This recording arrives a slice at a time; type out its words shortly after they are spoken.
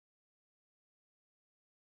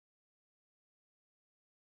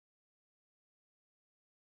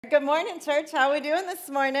Good morning, church. How are we doing this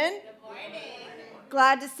morning? Good morning.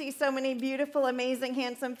 Glad to see so many beautiful, amazing,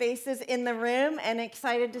 handsome faces in the room, and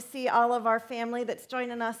excited to see all of our family that's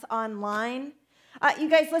joining us online. You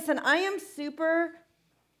guys, listen, I am super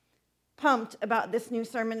pumped about this new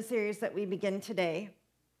sermon series that we begin today.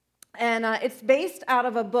 And it's based out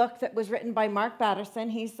of a book that was written by Mark Batterson.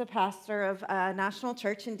 He's the pastor of National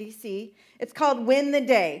Church in D.C. It's called Win the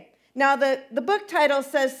Day. Now, the book title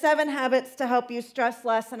says 7 Habits to Help You Stress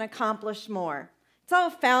Less and Accomplish More. It's all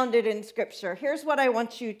founded in Scripture. Here's what I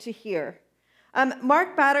want you to hear.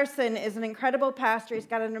 Mark Batterson is an incredible pastor. He's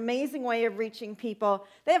got an amazing way of reaching people.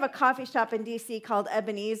 They have a coffee shop in D.C. called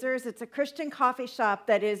Ebenezer's. It's a Christian coffee shop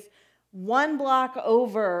that is 1 block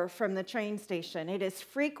over from the train station. It is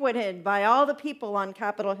frequented by all the people on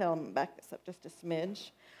Capitol Hill. I'm back this up just a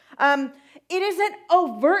smidge. It isn't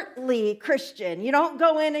overtly Christian. You don't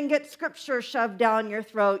go in and get scripture shoved down your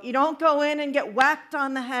throat. You don't go in and get whacked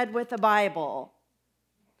on the head with the Bible.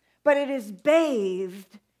 But it is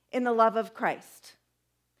bathed in the love of Christ.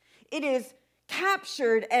 It is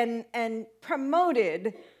captured and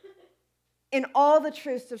promoted in all the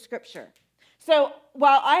truths of Scripture. So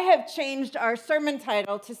while I have changed our sermon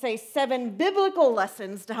title to say 7 biblical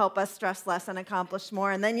lessons to help us stress less and accomplish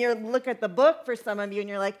more, and then you look at the book for some of you and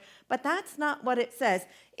you're like, but that's not what it says.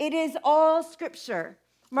 It is all Scripture.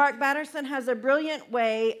 Mark Batterson has a brilliant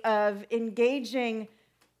way of engaging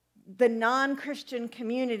the non-Christian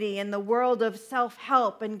community in the world of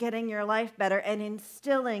self-help and getting your life better and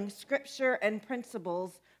instilling Scripture and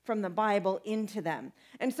principles from the Bible into them.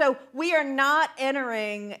 And so we are not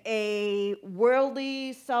entering a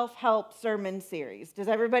worldly self-help sermon series. Does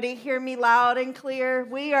everybody hear me loud and clear?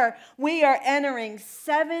 We are entering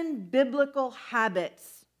 7 biblical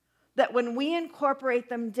habits that when we incorporate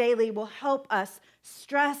them daily will help us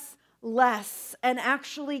stress less and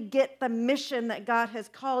actually get the mission that God has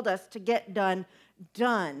called us to get done.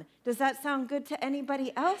 Does that sound good to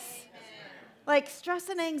anybody else? Like, stress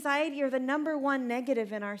and anxiety are the number 1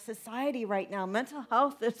 negative in our society right now. Mental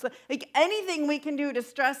health is like anything we can do to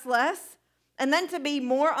stress less and then to be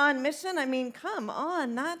more on mission. I mean, come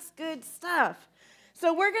on, that's good stuff.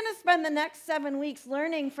 So we're going to spend the next 7 weeks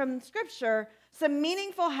learning from Scripture some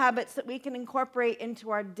meaningful habits that we can incorporate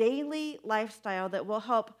into our daily lifestyle that will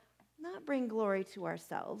help not bring glory to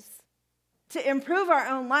ourselves, to improve our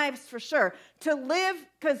own lives for sure, to live,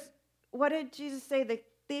 because what did Jesus say? The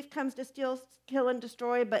thief comes to steal, kill, and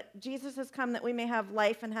destroy, but Jesus has come that we may have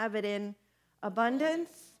life and have it in abundance,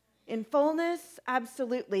 in fullness.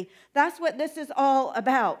 Absolutely. That's what this is all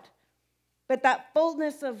about. But that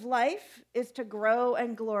fullness of life is to grow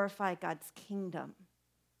and glorify God's kingdom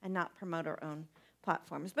and not promote our own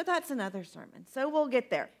platforms. But that's another sermon, so we'll get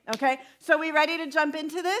there, okay? So we ready to jump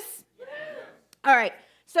into this? Yeah. All right.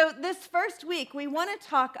 So this first week, we want to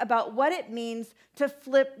talk about what it means to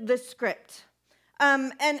flip the script.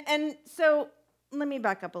 And so let me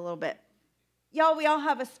back up a little bit. Y'all, we all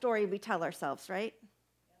have a story we tell ourselves, right?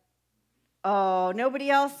 Oh,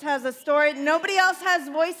 nobody else has a story. Nobody else has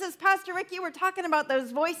voices. Pastor Rick, you were talking about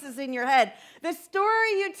those voices in your head. The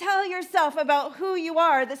story you tell yourself about who you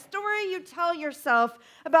are, the story you tell yourself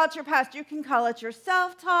about your past. You can call it your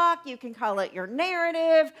self-talk. You can call it your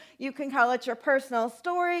narrative. You can call it your personal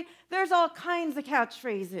story. There's all kinds of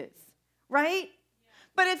catchphrases, right?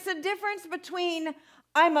 But it's the difference between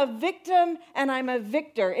I'm a victim and I'm a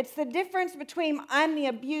victor. It's the difference between I'm the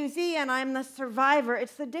abusee and I'm the survivor.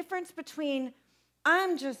 It's the difference between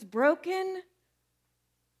I'm just broken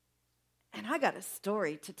and I got a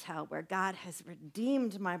story to tell where God has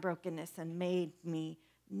redeemed my brokenness and made me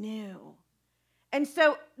new. And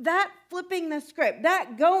so that flipping the script,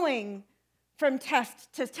 that going from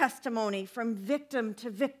test to testimony, from victim to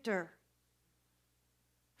victor,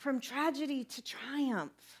 from tragedy to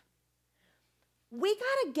triumph. We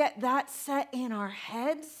got to get that set in our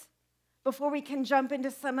heads before we can jump into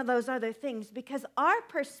some of those other things, because our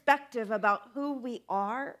perspective about who we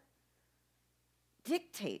are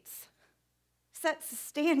sets the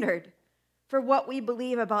standard for what we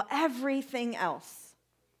believe about everything else.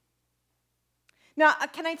 Now,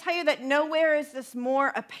 can I tell you that nowhere is this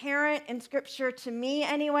more apparent in Scripture, to me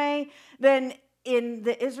anyway, than in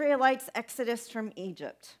the Israelites' exodus from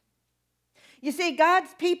Egypt. You see, God's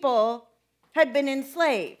people had been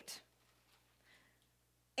enslaved.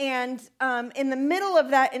 And in the middle of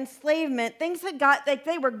that enslavement, things had got, like,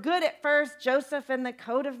 they were good at first. Joseph and the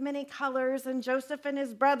coat of many colors, and Joseph and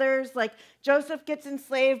his brothers. Like, Joseph gets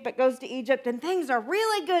enslaved but goes to Egypt, and things are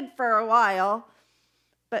really good for a while.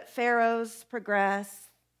 But Pharaohs progress,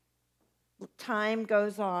 time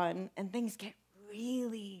goes on, and things get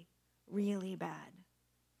really, really bad.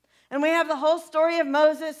 And we have the whole story of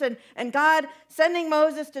Moses and God sending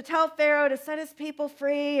Moses to tell Pharaoh to set his people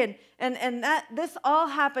free. And that this all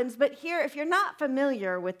happens. But here, if you're not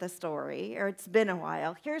familiar with the story, or it's been a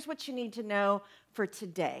while, here's what you need to know for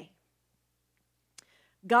today.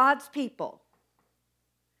 God's people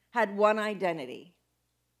had one identity.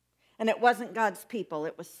 And it wasn't God's people,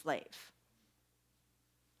 it was slave.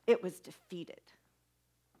 It was defeated.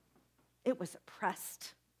 It was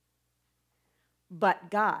oppressed. But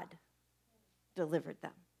God delivered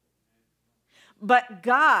them. But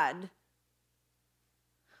God,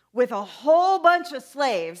 with a whole bunch of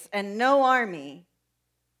slaves and no army,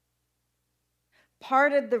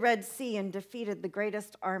 parted the Red Sea and defeated the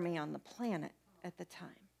greatest army on the planet at the time.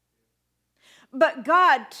 But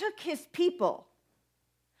God took his people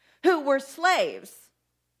who were slaves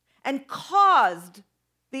and caused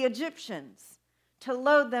the Egyptians to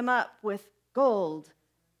load them up with gold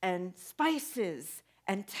and spices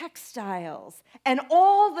and textiles and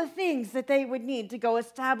all the things that they would need to go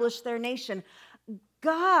establish their nation.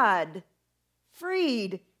 God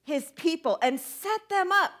freed his people and set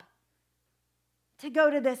them up to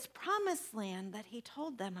go to this promised land that he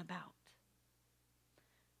told them about.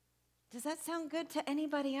 Does that sound good to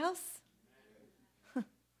anybody else?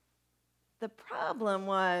 The problem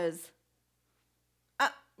was,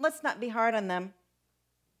 let's not be hard on them.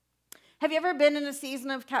 Have you ever been in a season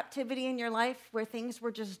of captivity in your life where things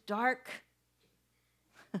were just dark?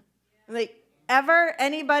 Like, ever?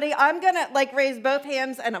 Anybody? I'm going to, raise both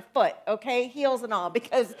hands and a foot, okay? Heels and all,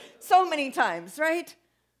 because so many times, right?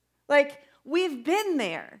 We've been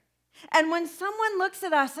there. And when someone looks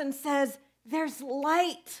at us and says, there's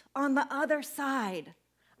light on the other side,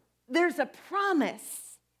 there's a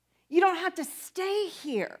promise. You don't have to stay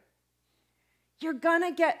here. You're going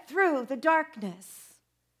to get through the darkness.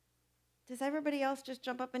 Does everybody else just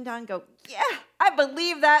jump up and down and go, yeah, I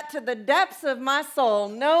believe that to the depths of my soul,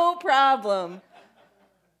 no problem?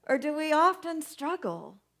 Or do we often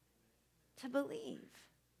struggle to believe?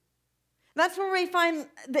 That's where we find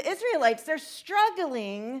the Israelites. They're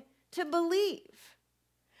struggling to believe.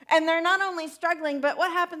 And they're not only struggling, but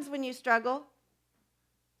what happens when you struggle?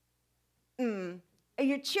 Are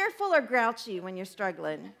you cheerful or grouchy when you're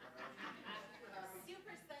struggling?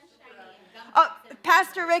 Oh,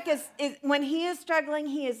 Pastor Rick is when he is struggling,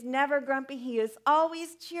 he is never grumpy. He is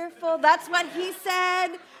always cheerful. That's what he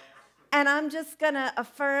said. And I'm just going to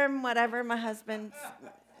affirm whatever my husband's.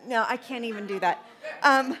 No, I can't even do that.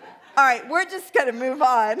 All right, we're just going to move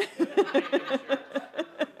on.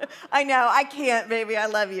 I know, I can't, baby. I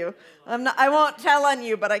love you. I won't tell on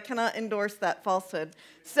you, but I cannot endorse that falsehood.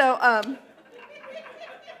 So,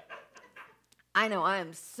 I know I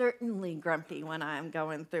am certainly grumpy when I am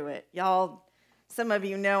going through it. Y'all, some of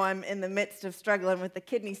you know I'm in the midst of struggling with the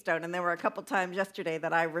kidney stone, and there were a couple times yesterday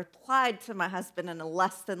that I replied to my husband in a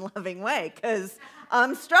less than loving way because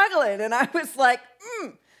I'm struggling, and I was like,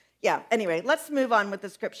 Yeah, anyway, let's move on with the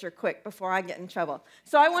scripture quick before I get in trouble.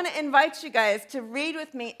 So I want to invite you guys to read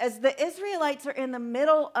with me as the Israelites are in the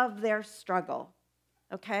middle of their struggle,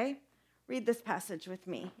 okay? Read this passage with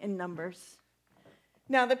me in Numbers.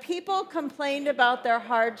 Now the people complained about their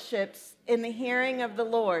hardships in the hearing of the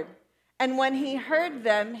Lord, and when he heard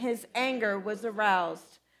them, his anger was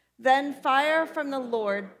aroused. Then fire from the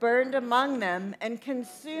Lord burned among them and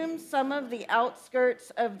consumed some of the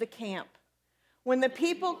outskirts of the camp. When the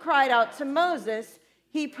people cried out to Moses,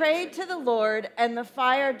 he prayed to the Lord, and the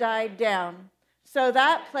fire died down. So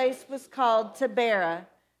that place was called Taberah,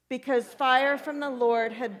 because fire from the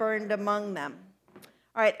Lord had burned among them.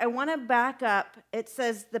 All right, I want to back up. It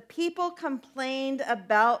says the people complained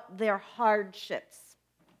about their hardships.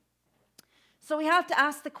 So we have to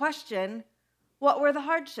ask the question, what were the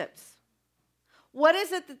hardships? What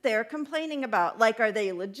is it that they're complaining about? Are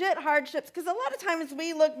they legit hardships? Because a lot of times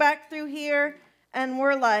we look back through here and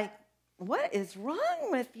we're like, what is wrong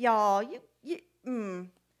with y'all?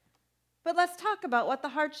 But let's talk about what the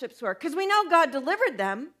hardships were. Because we know God delivered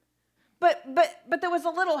them. But there was a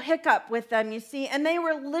little hiccup with them, you see, and they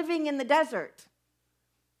were living in the desert.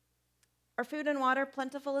 Are food and water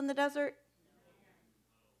plentiful in the desert?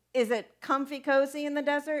 Is it comfy, cozy in the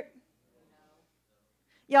desert?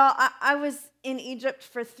 Y'all, I was in Egypt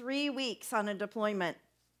for 3 weeks on a deployment.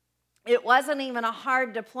 It wasn't even a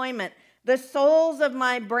hard deployment. The soles of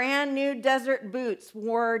my brand new desert boots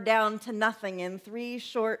wore down to nothing in 3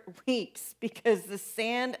 short weeks because the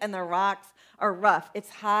sand and the rocks are rough. It's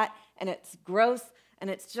hot and it's gross and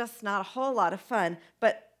it's just not a whole lot of fun.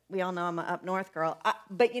 But we all know I'm an up north girl.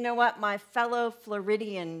 But you know what? My fellow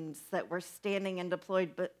Floridians that were standing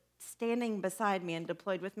beside me and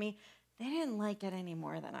deployed with me, they didn't like it any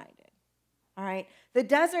more than I did. all right? The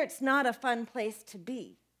desert's not a fun place to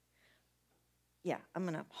be. Yeah, I'm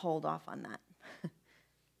going to hold off on that.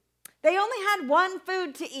 They only had one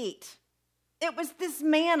food to eat. It was this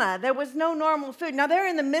manna. There was no normal food. Now, they're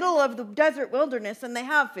in the middle of the desert wilderness, and they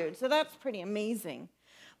have food, so that's pretty amazing.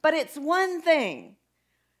 But it's one thing.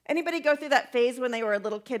 Anybody go through that phase when they were a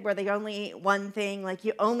little kid where they only ate one thing, like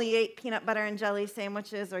you only ate peanut butter and jelly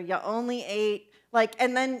sandwiches, or you only ate,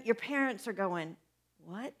 and then your parents are going,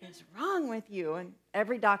 what is wrong with you? And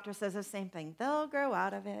every doctor says the same thing. They'll grow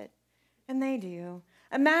out of it. And they do.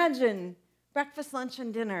 Imagine breakfast, lunch,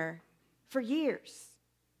 and dinner for years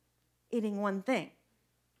eating one thing.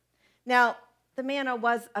 Now, the manna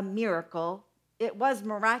was a miracle. It was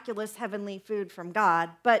miraculous heavenly food from God,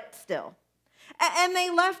 but still. And they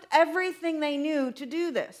left everything they knew to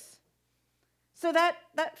do this. So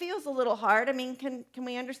that feels a little hard. I mean, can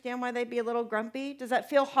we understand why they'd be a little grumpy? Does that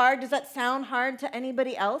feel hard? Does that sound hard to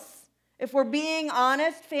anybody else? If we're being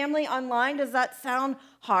honest, family online, does that sound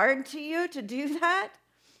hard to you to do that?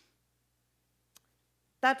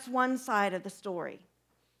 That's one side of the story.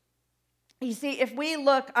 You see, if we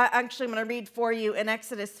look, I'm going to read for you in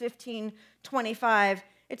Exodus 15:25.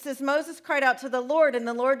 It says, Moses cried out to the Lord, and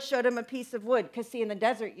the Lord showed him a piece of wood. Because, see, in the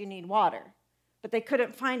desert, you need water. But they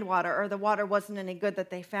couldn't find water, or the water wasn't any good that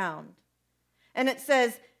they found. And it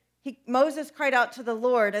says, Moses cried out to the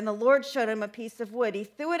Lord, and the Lord showed him a piece of wood. He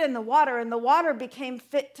threw it in the water, and the water became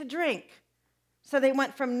fit to drink. So they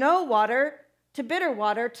went from no water to bitter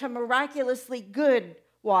water to miraculously good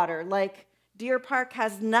water. Like Deer Park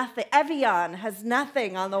has nothing. Evian has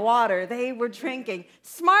nothing on the water they were drinking.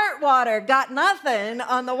 Smart Water got nothing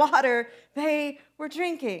on the water they were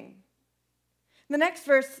drinking. The next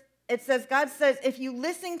verse, it says, God says, if you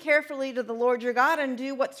listen carefully to the Lord your God and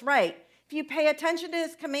do what's right, if you pay attention to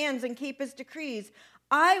his commands and keep his decrees,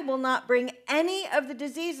 I will not bring any of the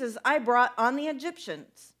diseases I brought on the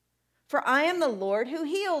Egyptians, for I am the Lord who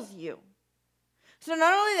heals you. So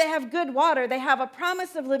not only do they have good water, they have a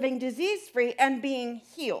promise of living disease-free and being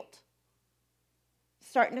healed.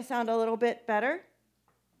 Starting to sound a little bit better?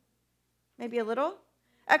 Maybe a little?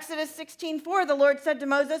 Exodus 16:4, the Lord said to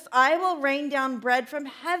Moses, I will rain down bread from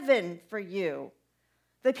heaven for you.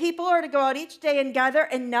 The people are to go out each day and gather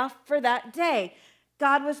enough for that day.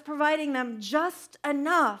 God was providing them just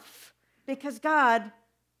enough because God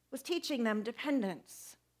was teaching them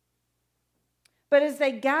dependence. But as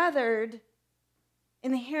they gathered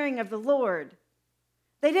in the hearing of the Lord,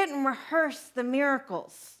 they didn't rehearse the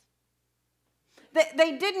miracles.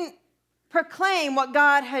 They didn't proclaim what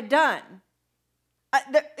God had done.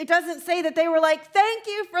 It doesn't say that they were like, thank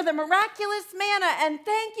you for the miraculous manna, and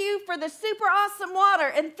thank you for the super awesome water,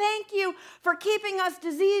 and thank you for keeping us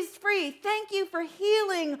disease-free. Thank you for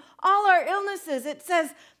healing all our illnesses. It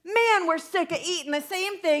says, man, we're sick of eating the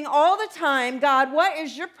same thing all the time. God, what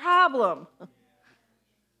is your problem?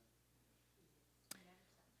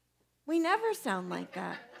 We never sound like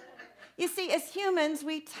that. You see, as humans,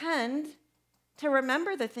 we tend to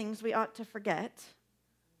remember the things we ought to forget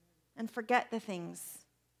and forget the things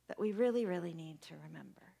that we really, really need to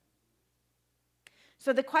remember.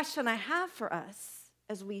 So the question I have for us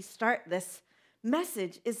as we start this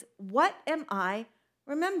message is, what am I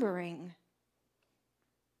remembering?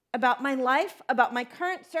 About my life, about my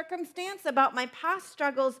current circumstance, about my past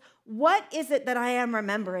struggles, what is it that I am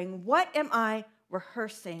remembering? What am I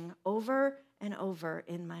rehearsing over and over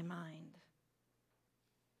in my mind?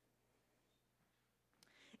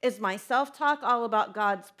 Is my self-talk all about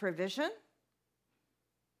God's provision?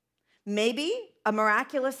 Maybe a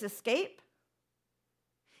miraculous escape?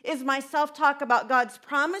 Is my self-talk about God's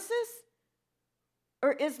promises?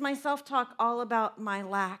 Or is my self-talk all about my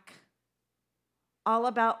lack? All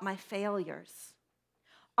about my failures?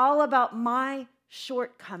 All about my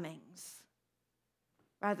shortcomings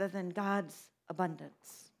rather than God's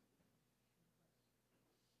abundance?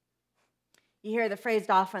 You hear the phrase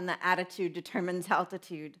often that attitude determines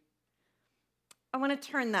altitude. I want to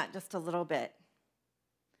turn that just a little bit.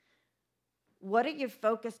 What are you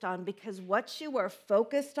focused on? Because what you are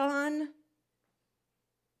focused on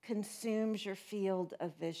consumes your field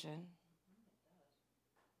of vision.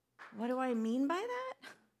 What do I mean by that?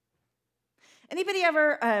 Anybody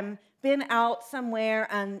ever been out somewhere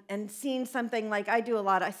and seen something like I do a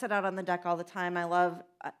lot? I sit out on the deck all the time. I love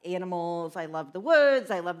animals. I love the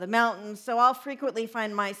woods. I love the mountains. So I'll frequently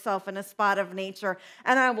find myself in a spot of nature,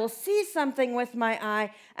 and I will see something with my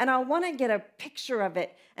eye, and I'll want to get a picture of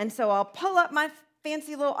it. And so I'll pull up my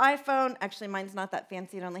fancy little iPhone. Actually, mine's not that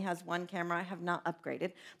fancy. It only has one camera. I have not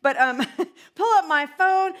upgraded. But pull up my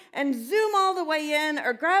phone and zoom all the way in,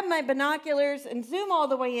 or grab my binoculars and zoom all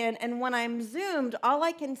the way in. And when I'm zoomed, all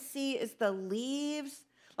I can see is the leaves.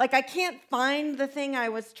 Like, I can't find the thing I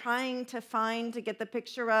was trying to find to get the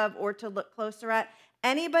picture of or to look closer at.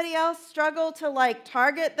 Anybody else struggle to, like,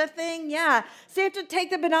 target the thing? Yeah. So you have to take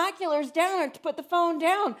the binoculars down or to put the phone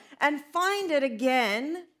down and find it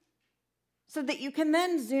again so that you can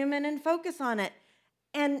then zoom in and focus on it.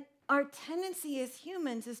 And our tendency as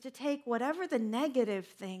humans is to take whatever the negative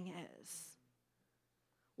thing is,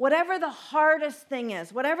 whatever the hardest thing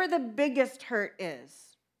is, whatever the biggest hurt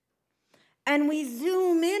is, and we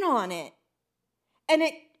zoom in on it, and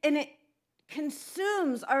it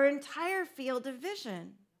consumes our entire field of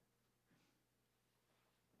vision.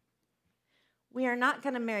 We are not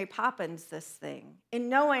going to Mary Poppins this thing. In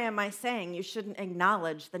no way am I saying you shouldn't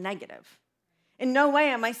acknowledge the negative. In no way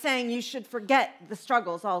am I saying you should forget the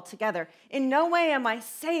struggles altogether. In no way am I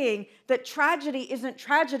saying that tragedy isn't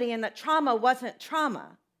tragedy and that trauma wasn't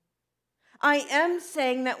trauma. I am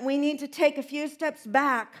saying that we need to take a few steps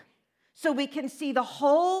back so we can see the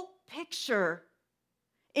whole picture,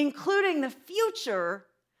 including the future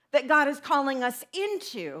that God is calling us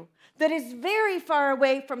into, that is very far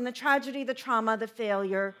away from the tragedy, the trauma, the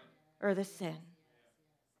failure, or the sin.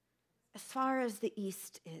 As far as the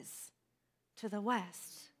east is to the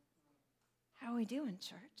west. How are we doing,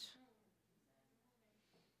 church?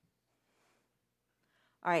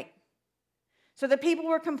 All right. So the people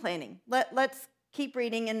were complaining. Let's keep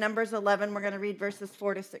reading in Numbers 11. We're going to read verses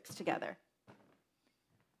 4 to 6 together.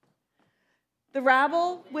 The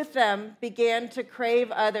rabble with them began to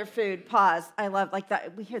crave other food. Pause. I love like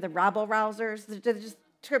that. We hear the rabble rousers.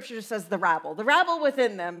 Scripture just says the rabble. The rabble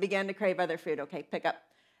within them began to crave other food. Okay, pick up.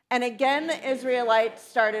 And again the Israelites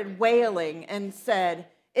started wailing and said,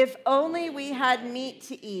 "If only we had meat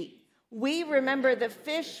to eat. We remember the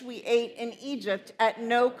fish we ate in Egypt at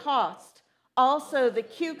no cost. Also the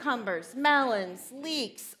cucumbers, melons,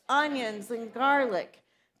 leeks, onions, and garlic.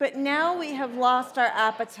 But now we have lost our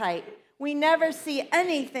appetite. We never see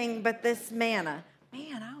anything but this manna."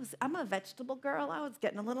 Man, I'm a vegetable girl. I was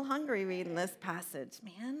getting a little hungry reading this passage.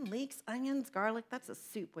 Man, leeks, onions, garlic, that's a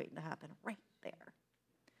soup waiting to happen right there.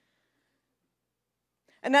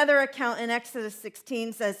 Another account in Exodus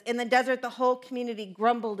 16 says, "In the desert, the whole community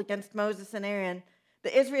grumbled against Moses and Aaron.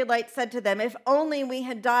 The Israelites said to them, 'If only we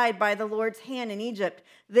had died by the Lord's hand in Egypt.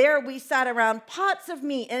 There we sat around pots of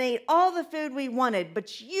meat and ate all the food we wanted,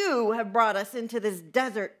 but you have brought us into this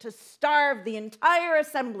desert to starve the entire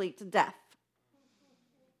assembly to death.'"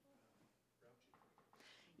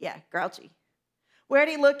 Yeah, grouchy. We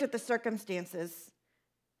already looked at the circumstances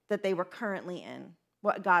that they were currently in,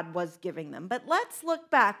 what God was giving them. But let's look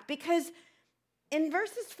back, because in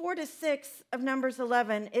verses 4 to 6 of Numbers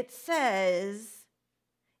 11, it says,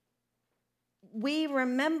 "We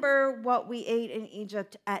remember what we ate in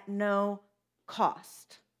Egypt at no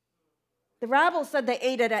cost." The rabble said they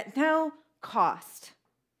ate it at no cost.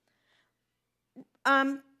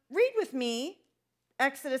 Read with me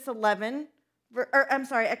Exodus 1,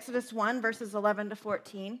 verses 11 to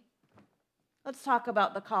 14. Let's talk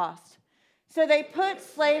about the cost. "So they put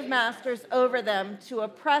slave masters over them to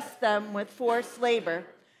oppress them with forced labor,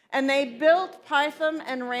 and they built Pithom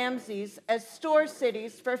and Ramses as store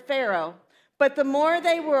cities for Pharaoh. But the more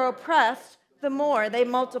they were oppressed, the more they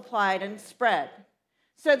multiplied and spread.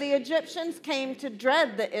 So the Egyptians came to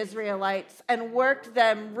dread the Israelites and worked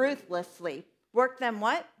them ruthlessly." Worked them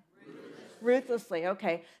what? Ruthlessly,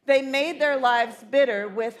 okay. "They made their lives bitter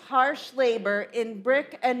with harsh labor in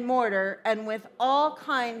brick and mortar and with all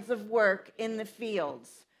kinds of work in the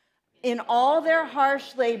fields. In all their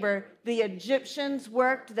harsh labor, the Egyptians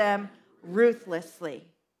worked them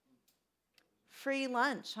ruthlessly." Free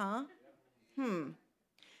lunch, huh?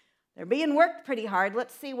 They're being worked pretty hard.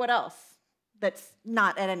 Let's see what else that's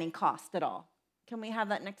not at any cost at all. Can we have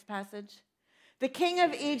that next passage? "The king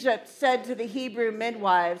of Egypt said to the Hebrew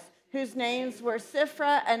midwives, whose names were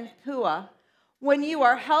Sifra and Puah, 'When you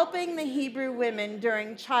are helping the Hebrew women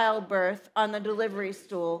during childbirth on the delivery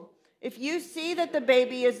stool, if you see that the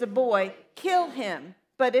baby is a boy, kill him.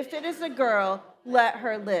 But if it is a girl, let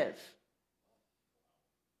her live.'"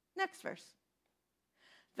 Next verse.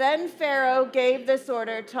 "Then Pharaoh gave this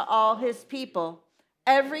order to all his people,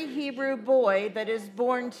 'Every Hebrew boy that is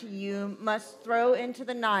born to you must throw into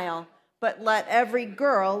the Nile, but let every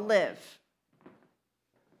girl live.'"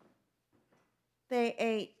 They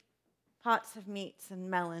ate pots of meats and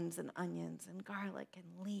melons and onions and garlic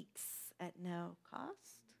and leeks at no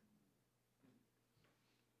cost.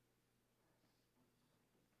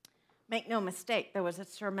 Make no mistake, there was a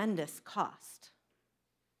tremendous cost.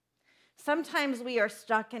 Sometimes we are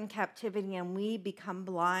stuck in captivity and we become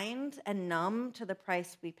blind and numb to the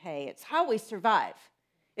price we pay. It's how we survive.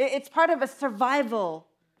 It's part of a survival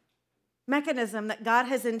mechanism that God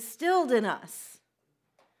has instilled in us.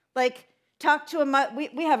 Like, talk to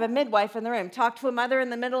we have a midwife in the room. Talk to a mother in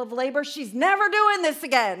the middle of labor. She's never doing this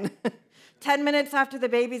again. 10 minutes after the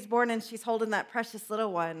baby's born and she's holding that precious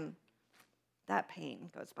little one, that pain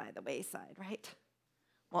goes by the wayside, right?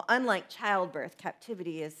 Well, unlike childbirth,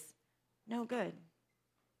 captivity is no good.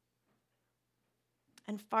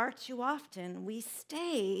 And far too often, we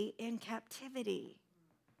stay in captivity,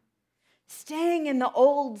 staying in the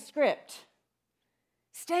old script,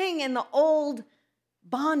 staying in the old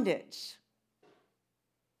bondage,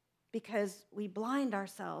 because we blind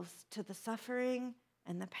ourselves to the suffering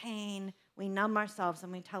and the pain. We numb ourselves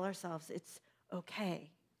and we tell ourselves it's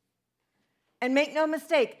okay. And make no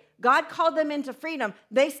mistake, God called them into freedom.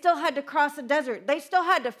 They still had to cross a desert. They still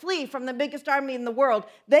had to flee from the biggest army in the world.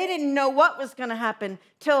 They didn't know what was going to happen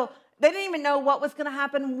they didn't even know what was going to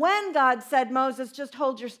happen when God said, Moses, just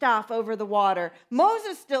hold your staff over the water.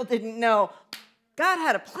 Moses still didn't know. God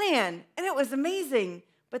had a plan, and it was amazing.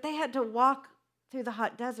 But they had to walk through the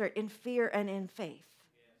hot desert in fear and in faith.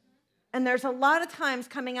 And there's a lot of times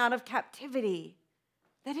coming out of captivity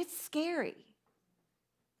that it's scary.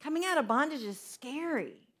 Coming out of bondage is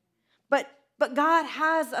scary. But God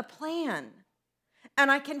has a plan. And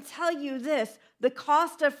I can tell you this, the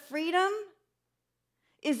cost of freedom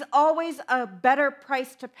is always a better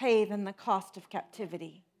price to pay than the cost of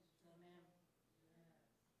captivity.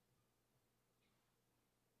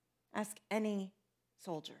 Ask any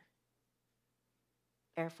soldier,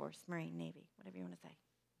 Air Force, Marine, Navy, whatever you want to say.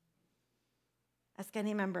 Ask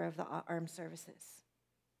any member of the armed services.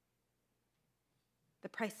 The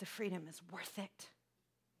price of freedom is worth it.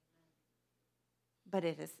 But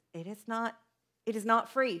it is not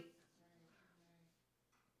free.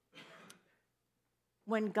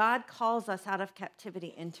 When God calls us out of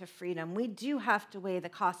captivity into freedom, we do have to weigh the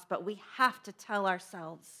cost, but we have to tell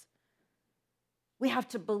ourselves, we have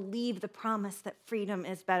to believe the promise that freedom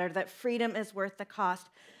is better, that freedom is worth the cost.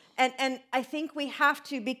 And I think we have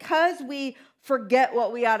to, because we forget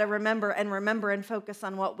what we ought to remember and focus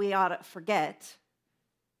on what we ought to forget.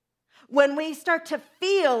 When we start to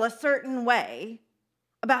feel a certain way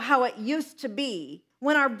about how it used to be,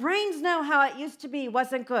 when our brains know how it used to be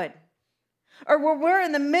wasn't good, or where we're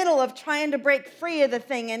in the middle of trying to break free of the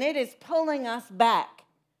thing and it is pulling us back,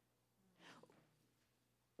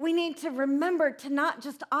 we need to remember to not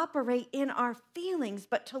just operate in our feelings,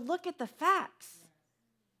 but to look at the facts.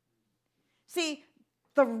 See,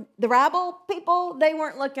 the rabble people, they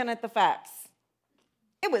weren't looking at the facts.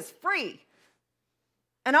 It was free.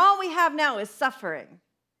 And all we have now is suffering,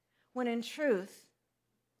 when in truth,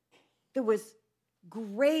 there was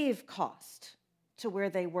grave cost to where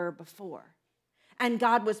they were before. And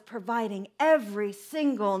God was providing every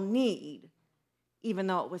single need, even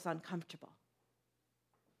though it was uncomfortable.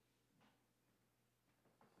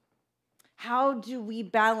 How do we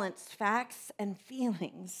balance facts and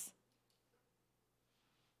feelings?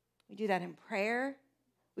 We do that in prayer.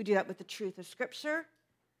 We do that with the truth of Scripture.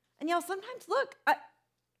 And y'all, sometimes, look,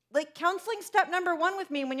 like counseling step number 1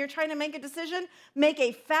 with me when you're trying to make a decision, make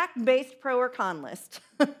a fact-based pro or con list.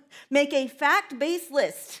 Make a fact-based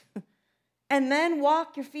list. And then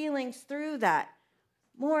walk your feelings through that.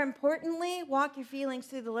 More importantly, walk your feelings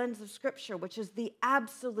through the lens of Scripture, which is the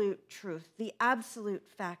absolute truth, the absolute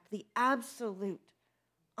fact, the absolute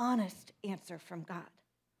honest answer from God.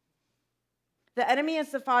 The enemy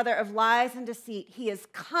is the father of lies and deceit. He is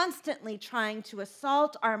constantly trying to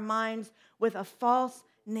assault our minds with a false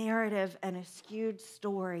narrative and a skewed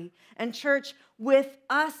story. And church, with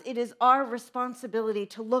us, it is our responsibility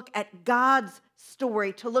to look at God's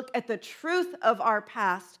story, to look at the truth of our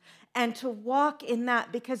past, and to walk in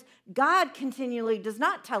that, because God continually does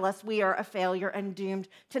not tell us we are a failure and doomed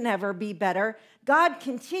to never be better. God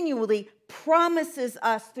continually promises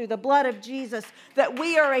us through the blood of Jesus that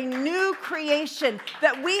we are a new creation,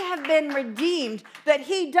 that we have been redeemed, that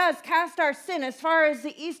He does cast our sin as far as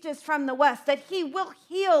the east is from the west, that He will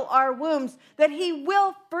heal our wounds, that He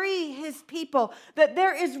will free His people, that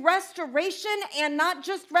there is restoration, and not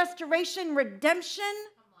just restoration, redemption,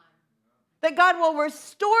 that God will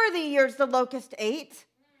restore the years the locust ate.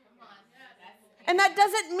 And that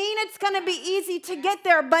doesn't mean it's going to be easy to get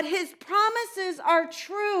there, but His promises are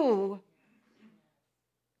true.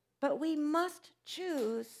 But we must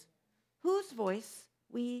choose whose voice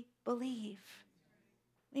we believe.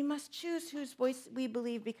 We must choose whose voice we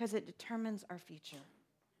believe, because it determines our future.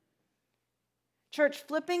 Church,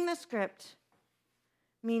 flipping the script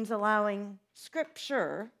means allowing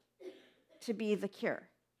Scripture to be the cure.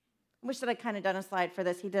 I wish that I kind of done a slide for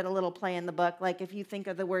this. He did a little play in the book. Like if you think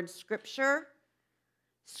of the word Scripture,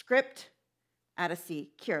 script, add a C,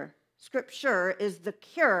 cure. Scripture is the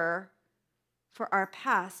cure for our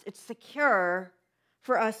past. It's the cure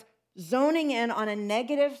for us zoning in on a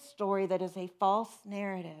negative story that is a false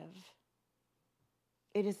narrative.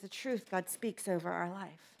 It is the truth God speaks over our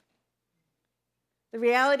life. The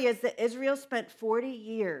reality is that Israel spent 40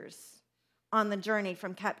 years on the journey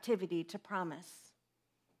from captivity to promise.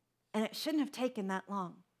 And it shouldn't have taken that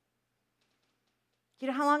long. Do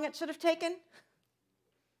you know how long it should have taken?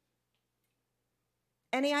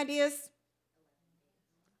 Any ideas?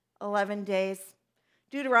 11 days.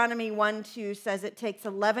 Deuteronomy 1:2 says it takes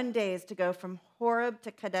 11 days to go from Horeb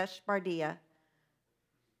to Kadesh Barnea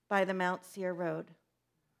by the Mount Seir road.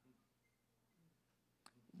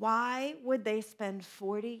 Why would they spend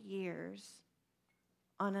 40 years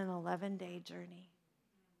on an 11-day journey?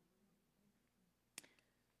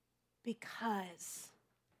 Because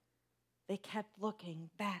they kept looking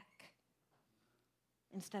back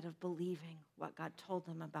instead of believing what God told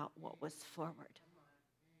them about what was forward.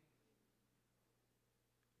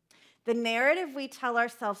 The narrative we tell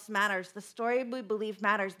ourselves matters. The story we believe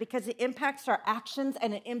matters because it impacts our actions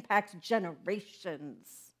and it impacts generations.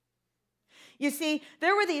 You see,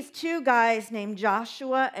 there were these two guys named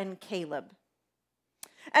Joshua and Caleb.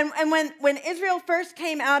 And when Israel first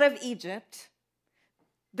came out of Egypt,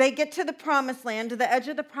 they get to the promised land, to the edge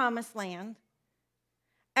of the promised land,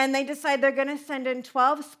 and they decide they're going to send in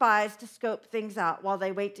 12 spies to scope things out while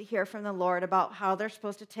they wait to hear from the Lord about how they're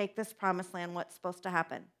supposed to take this promised land, what's supposed to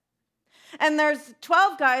happen. And there's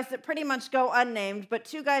 12 guys that pretty much go unnamed, but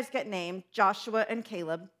two guys get named, Joshua and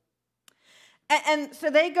Caleb. And so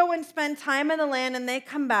they go and spend time in the land and they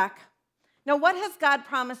come back. Now, what has God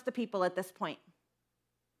promised the people at this point?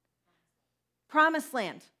 Promised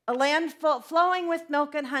land, a land flowing with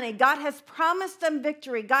milk and honey. God has promised them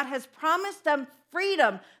victory. God has promised them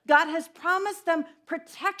freedom. God has promised them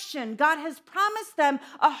protection. God has promised them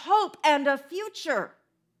a hope and a future.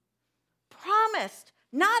 Promised,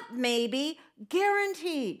 not maybe,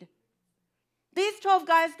 guaranteed. These 12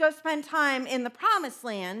 guys go spend time in the promised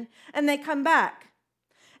land, and they come back.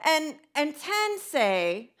 And 10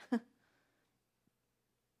 say,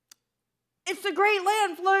 it's a great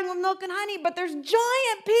land flowing with milk and honey, but there's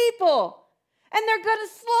giant people, and they're going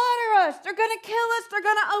to slaughter us. They're going to kill us. They're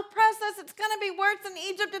going to oppress us. It's going to be worse than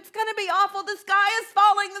Egypt. It's going to be awful. The sky is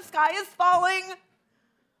falling. The sky is falling.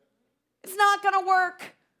 It's not going to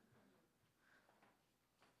work.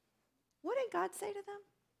 What did God say to them?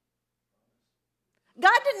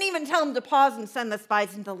 God didn't even tell them to pause and send the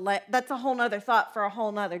spies into that's a whole nother thought for a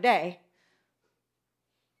whole nother day.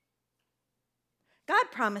 God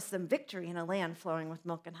promised them victory in a land flowing with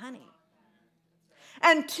milk and honey.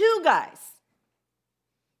 And two guys,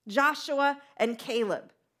 Joshua and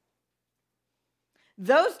Caleb,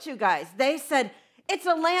 those two guys, they said, it's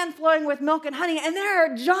a land flowing with milk and honey, and there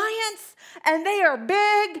are giants, and they are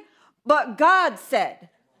big, but God said.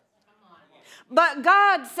 But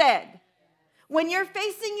God said. When you're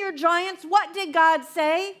facing your giants, what did God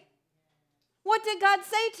say? What did God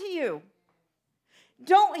say to you?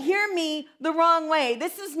 Don't hear me the wrong way.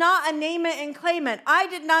 This is not a name it and claim it. I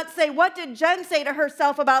did not say, what did Jen say to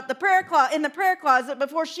herself about the in the prayer closet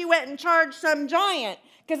before she went and charged some giant?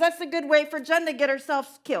 Because that's a good way for Jen to get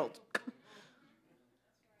herself killed.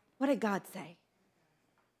 What did God say?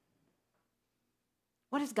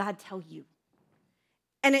 What does God tell you?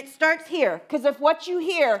 And it starts here, because if what you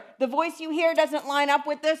hear, the voice you hear doesn't line up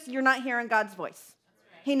with this, you're not hearing God's voice.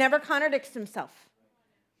 He never contradicts himself.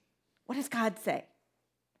 What does God say?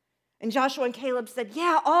 And Joshua and Caleb said,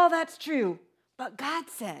 yeah, all that's true. But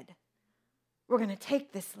God said, we're going to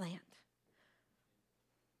take this land.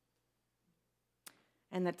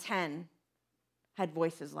 And the 10 had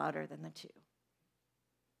voices louder than the 2.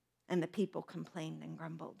 And the people complained and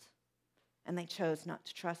grumbled. And they chose not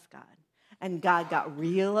to trust God. And God got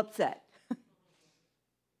real upset.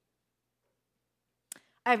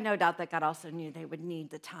 I have no doubt that God also knew they would need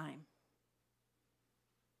the time.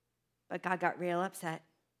 But God got real upset,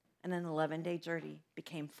 and an 11-day journey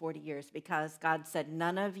became 40 years because God said,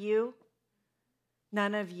 none of you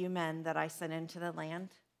men that I sent into the land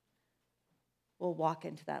will walk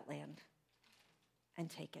into that land and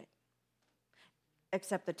take it.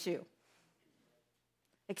 Except the 2.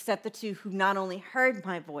 Except the 2 who not only heard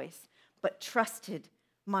my voice, but trusted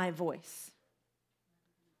my voice.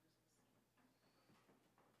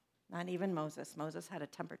 Not even Moses. Moses had a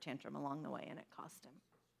temper tantrum along the way, and it cost him.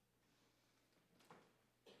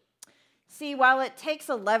 See, while it takes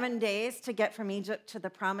 11 days to get from Egypt to the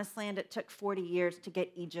promised land, it took 40 years to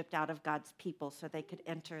get Egypt out of God's people so they could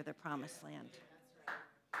enter the promised land.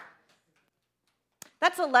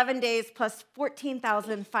 That's 11 days plus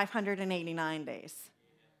 14,589 days.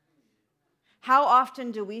 How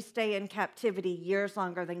often do we stay in captivity years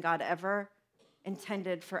longer than God ever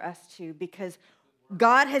intended for us to? Because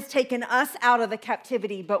God has taken us out of the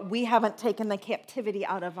captivity, but we haven't taken the captivity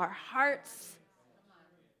out of our hearts.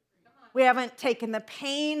 We haven't taken the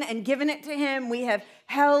pain and given it to him. We have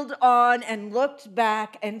held on and looked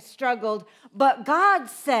back and struggled. But God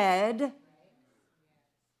said,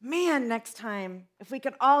 man, next time, if we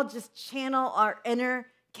could all just channel our inner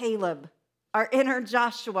Caleb, our inner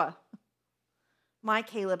Joshua. My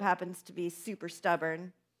Caleb happens to be super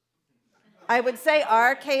stubborn. I would say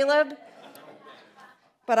our Caleb,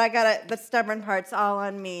 but the stubborn part's all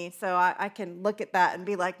on me. So I can look at that and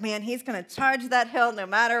be like, man, he's going to charge that hill no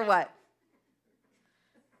matter what.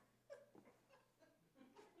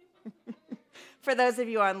 For those of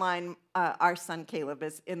you online, our son Caleb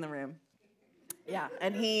is in the room. Yeah,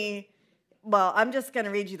 and I'm just going to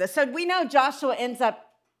read you this. So we know Joshua ends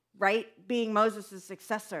up, right, being Moses'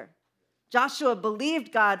 successor. Joshua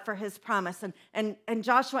believed God for his promise, and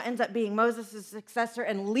Joshua ends up being Moses' successor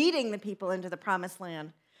and leading the people into the promised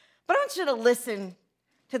land. But I want you to listen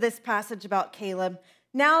to this passage about Caleb.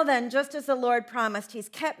 Now then, just as the Lord promised, he's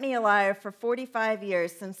kept me alive for 45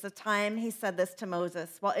 years since the time he said this to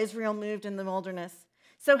Moses, while Israel moved in the wilderness.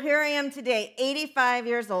 So here I am today, 85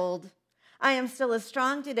 years old. I am still as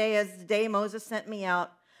strong today as the day Moses sent me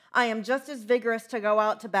out. I am just as vigorous to go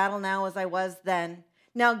out to battle now as I was then.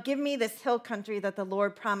 Now give me this hill country that the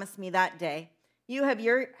Lord promised me that day. You have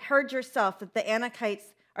heard yourself that the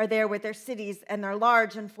Anakites are there with their cities, and they're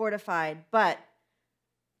large and fortified, but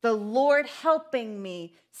the Lord helping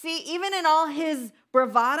me. See, even in all his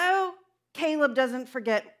bravado, Caleb doesn't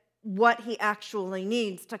forget what he actually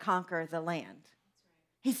needs to conquer the land.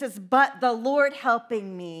 He says, but the Lord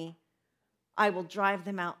helping me, I will drive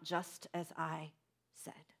them out just as I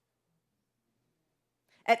said.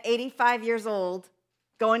 At 85 years old,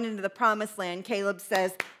 going into the promised land, Caleb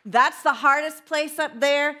says, that's the hardest place up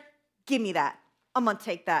there. Give me that. I'm going to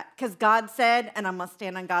take that because God said, and I'm going to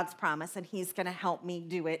stand on God's promise, and he's going to help me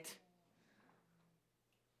do it.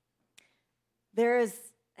 There is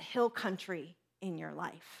a hill country in your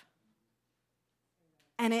life,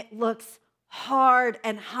 and it looks hard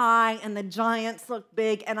and high, and the giants look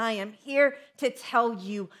big, and I am here to tell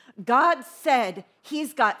you, God said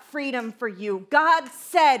he's got freedom for you. God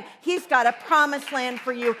said he's got a promised land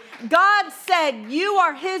for you. God said you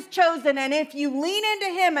are his chosen, and if you lean into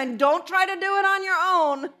him and don't try to do it on your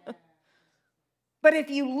own, but if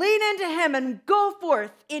you lean into him and go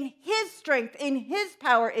forth in his strength, in his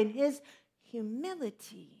power, in his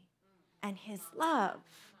humility, and his love,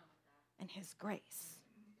 and his grace,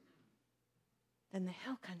 then the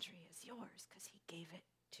hill country is yours because he gave it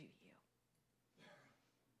to you.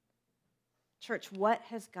 Church, what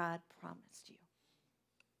has God promised you?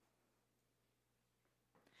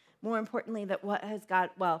 More importantly, what has God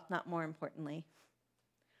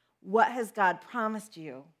promised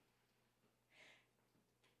you?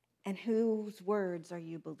 And whose words are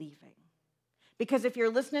you believing? Because if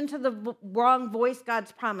you're listening to the wrong voice,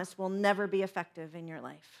 God's promise will never be effective in your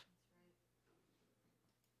life.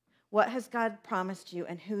 What has God promised you,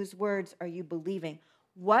 and whose words are you believing?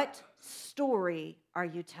 What story are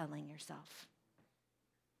you telling yourself?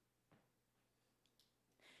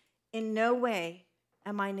 In no way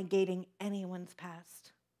am I negating anyone's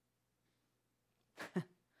past.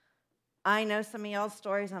 I know some of y'all's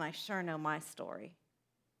stories, and I sure know my story.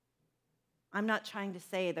 I'm not trying to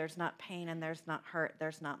say there's not pain, and there's not hurt,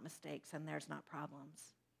 there's not mistakes, and there's not problems.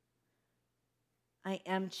 I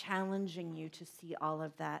am challenging you to see all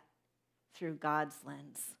of that through God's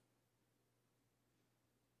lens.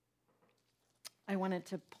 I wanted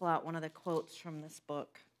to pull out one of the quotes from this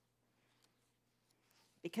book,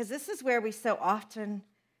 because this is where we so often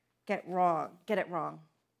get it wrong.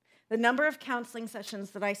 The number of counseling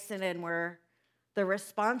sessions that I sit in where the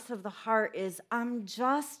response of the heart is, I'm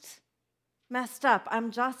just messed up.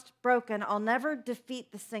 I'm just broken. I'll never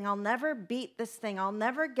defeat this thing. I'll never beat this thing. I'll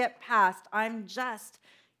never get past.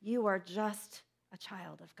 You are just a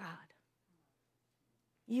child of God.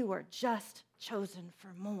 You are just chosen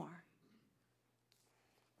for more.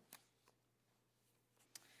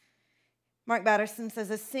 Mark Batterson says,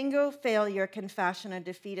 a single failure can fashion a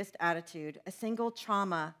defeatist attitude. A single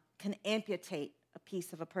trauma can amputate a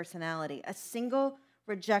piece of a personality. A single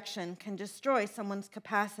rejection can destroy someone's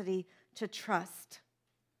capacity to trust.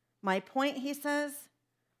 My point, he says,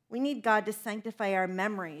 We need God to sanctify our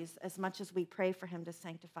memories as much as we pray for him to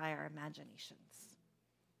sanctify our imaginations.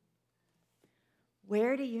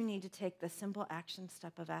 Where do you need to take the simple action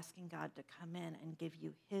step of asking God to come in and give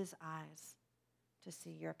you his eyes to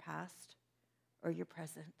see your past or your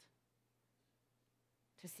present,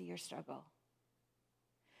 to see your struggle?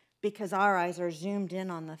 Because our eyes are zoomed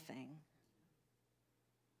in on the thing.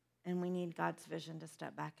 And we need God's vision to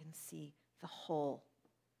step back and see the whole,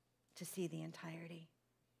 to see the entirety.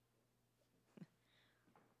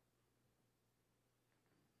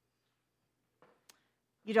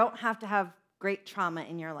 You don't have to have great trauma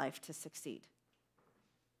in your life to succeed.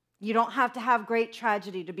 You don't have to have great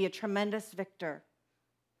tragedy to be a tremendous victor.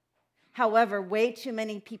 However, way too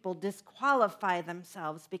many people disqualify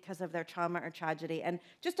themselves because of their trauma or tragedy. And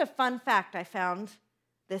just a fun fact I found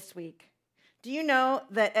this week. Do you know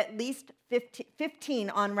that at least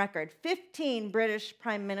 15 on record, 15 British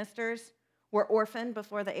prime ministers were orphaned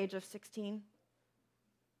before the age of 16?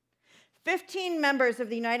 15 members of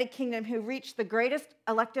the United Kingdom who reached the greatest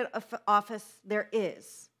elected office there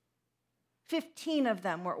is. 15 of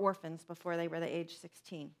them were orphans before they were the age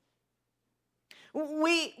 16.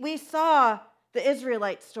 We saw the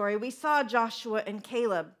Israelite story. We saw Joshua and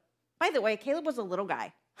Caleb. By the way, Caleb was a little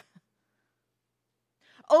guy.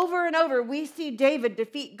 Over and over, we see David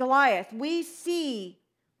defeat Goliath. We see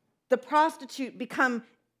the prostitute become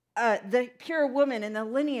the pure woman in the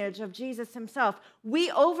lineage of Jesus himself.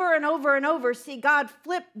 We over and over and over see God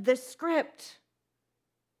flip the script.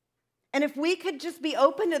 And if we could just be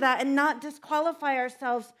open to that and not disqualify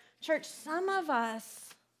ourselves, church, some of us,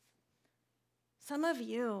 some of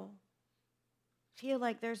you feel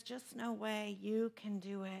like there's just no way you can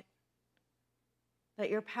do it. That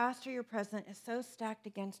your past or your present is so stacked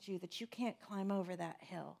against you that you can't climb over that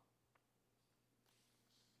hill.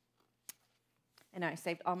 And I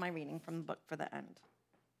saved all my reading from the book for the end.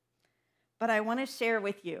 But I want to share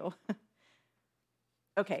with you.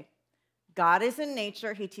 Okay, God is in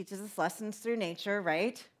nature. He teaches us lessons through nature,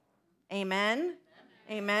 right? Amen?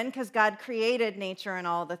 Amen, because God created nature and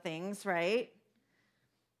all the things, right?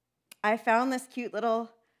 I found this cute little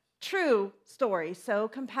true story so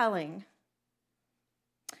compelling.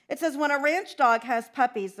 It says, when a ranch dog has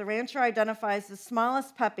puppies, the rancher identifies the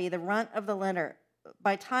smallest puppy, the runt of the litter,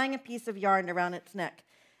 by tying a piece of yarn around its neck.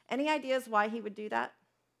 Any ideas why he would do that?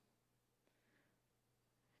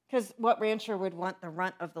 Because what rancher would want the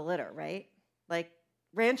runt of the litter, right? Like,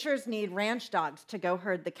 ranchers need ranch dogs to go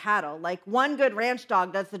herd the cattle. Like, one good ranch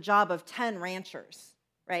dog does the job of 10 ranchers,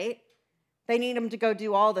 right? They need them to go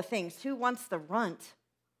do all the things. Who wants the runt?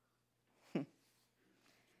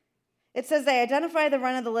 It says they identify the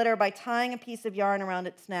runt of the litter by tying a piece of yarn around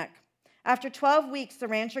its neck. After 12 weeks, the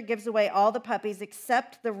rancher gives away all the puppies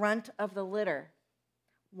except the runt of the litter.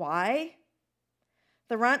 Why?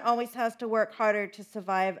 The runt always has to work harder to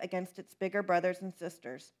survive against its bigger brothers and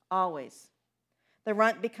sisters. Always. The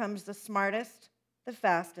runt becomes the smartest, the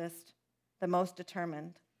fastest, the most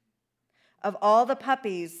determined. Of all the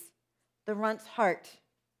puppies, the runt's heart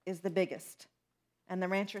is the biggest, and the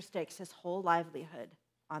rancher stakes his whole livelihood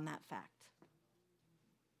on that fact.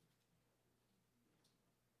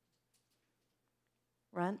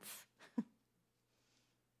 Runts.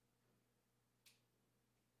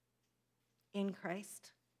 In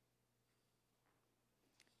Christ.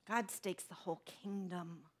 God stakes the whole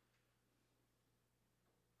kingdom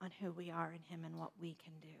on who we are in him and what we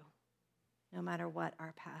can do, no matter what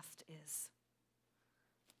our past is.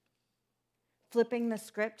 Flipping the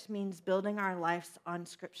script means building our lives on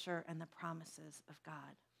Scripture and the promises of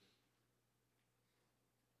God.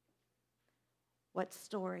 What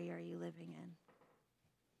story are you living in?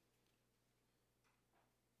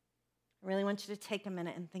 I really want you to take a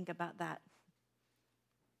minute and think about that.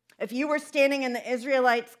 If you were standing in the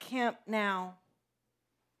Israelites' camp now,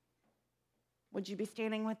 would you be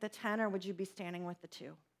standing with the 10 or would you be standing with the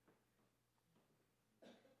 2?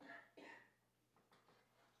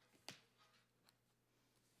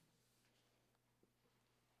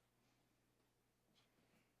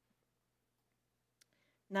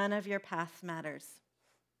 None of your path matters.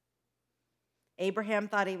 Abraham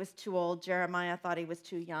thought he was too old. Jeremiah thought he was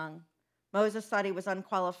too young. Moses thought he was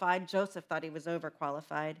unqualified. Joseph thought he was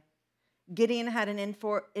overqualified. Gideon had an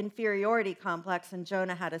inferiority complex, and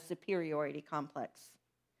Jonah had a superiority complex.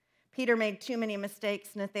 Peter made too many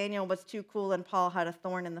mistakes. Nathaniel was too cool, and Paul had a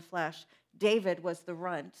thorn in the flesh. David was the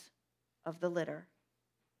runt of the litter.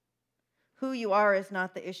 Who you are is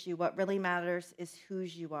not the issue. What really matters is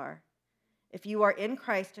whose you are. If you are in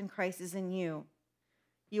Christ and Christ is in you,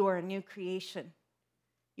 you are a new creation.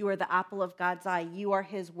 You are the apple of God's eye. You are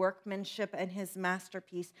his workmanship and his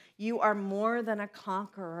masterpiece. You are more than a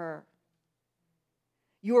conqueror.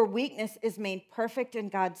 Your weakness is made perfect in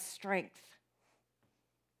God's strength.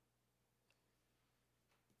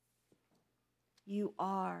 You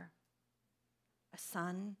are a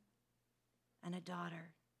son and a daughter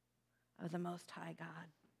of the Most High God.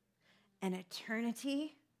 And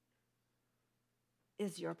eternity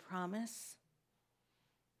is your promise.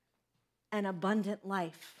 And abundant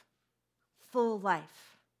life, full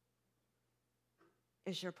life,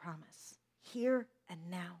 is your promise, here and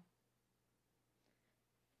now.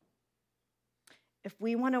 If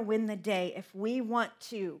we want to win the day, if we want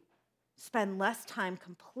to spend less time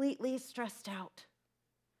completely stressed out,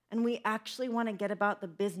 and we actually want to get about the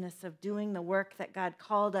business of doing the work that God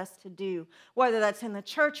called us to do, whether that's in the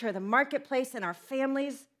church or the marketplace, in our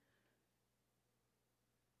families,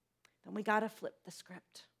 then we got to flip the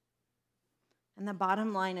script. And the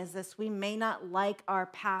bottom line is this: we may not like our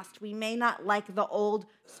past, we may not like the old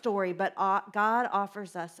story, but God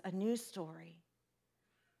offers us a new story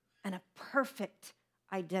and a perfect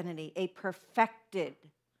identity, a perfected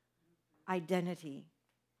identity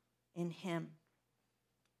in him.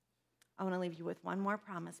 I want to leave you with one more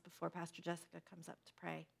promise before Pastor Jessica comes up to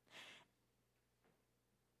pray.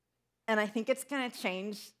 And I think it's going to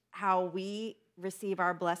change how we receive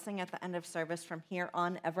our blessing at the end of service from here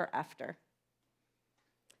on ever after.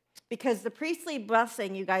 Because the priestly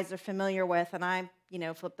blessing you guys are familiar with, and I,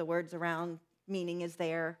 flip the words around, meaning is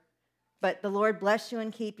there. But the Lord bless you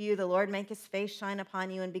and keep you. The Lord make his face shine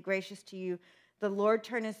upon you and be gracious to you. The Lord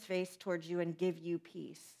turn his face towards you and give you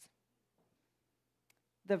peace.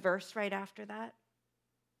 The verse right after that,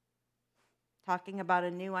 talking about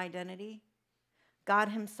a new identity, God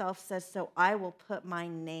himself says, so I will put my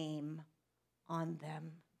name on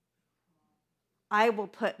them. I will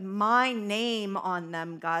put my name on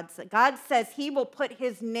them, God said. God says he will put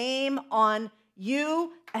his name on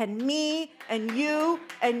you and me and you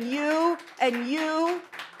and you and you.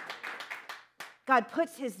 God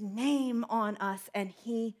puts his name on us and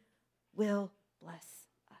he will bless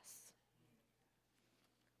us.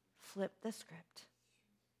 Flip the script.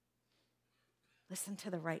 Listen to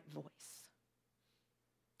the right voice.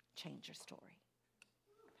 Change your story.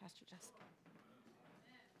 Pastor Jessica.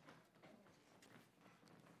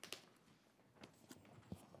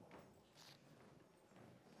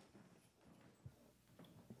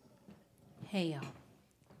 Hey, y'all.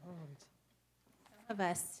 Some of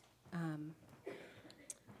us,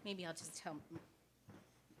 maybe I'll just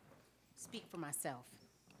speak for myself.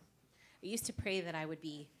 I used to pray that I would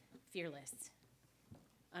be fearless,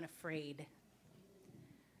 unafraid.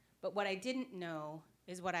 But what I didn't know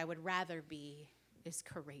is what I would rather be is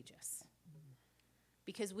courageous.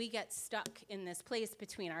 Because we get stuck in this place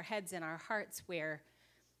between our heads and our hearts where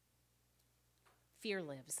fear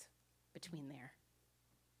lives between there.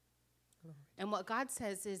 And what God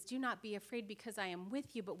says is, do not be afraid because I am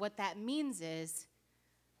with you. But what that means is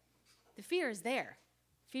the fear is there.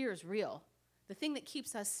 Fear is real. The thing that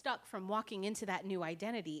keeps us stuck from walking into that new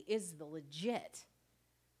identity is the legit.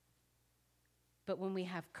 But when we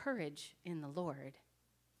have courage in the Lord,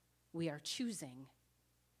 we are choosing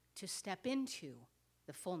to step into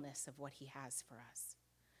the fullness of what he has for us,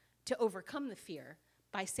 to overcome the fear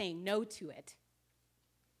by saying no to it.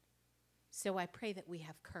 So I pray that we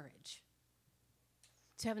have courage.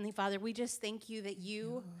 So Heavenly Father, we just thank you that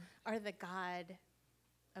you are the God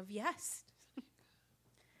of yes.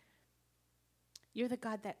 You're the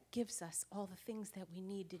God that gives us all the things that we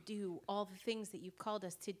need to do, all the things that you've called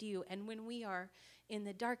us to do. And when we are in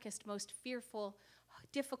the darkest, most fearful,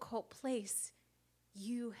 difficult place,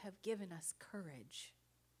 you have given us courage.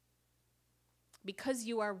 Because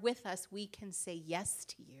you are with us, we can say yes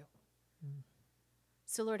to you.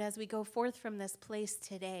 So Lord, as we go forth from this place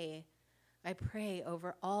today, I pray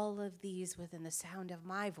over all of these within the sound of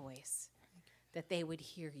my voice, that they would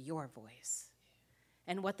hear your voice.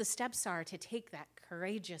 And what the steps are to take that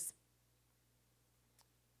courageous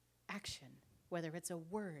action, whether it's a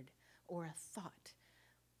word or a thought,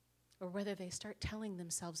 or whether they start telling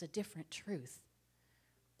themselves a different truth,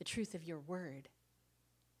 the truth of your word.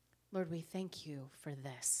 Lord, we thank you for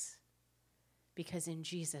this, because in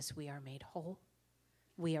Jesus we are made whole,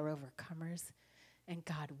 we are overcomers, and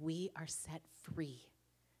God, we are set free.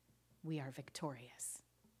 We are victorious.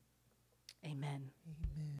 Amen.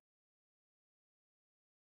 Amen.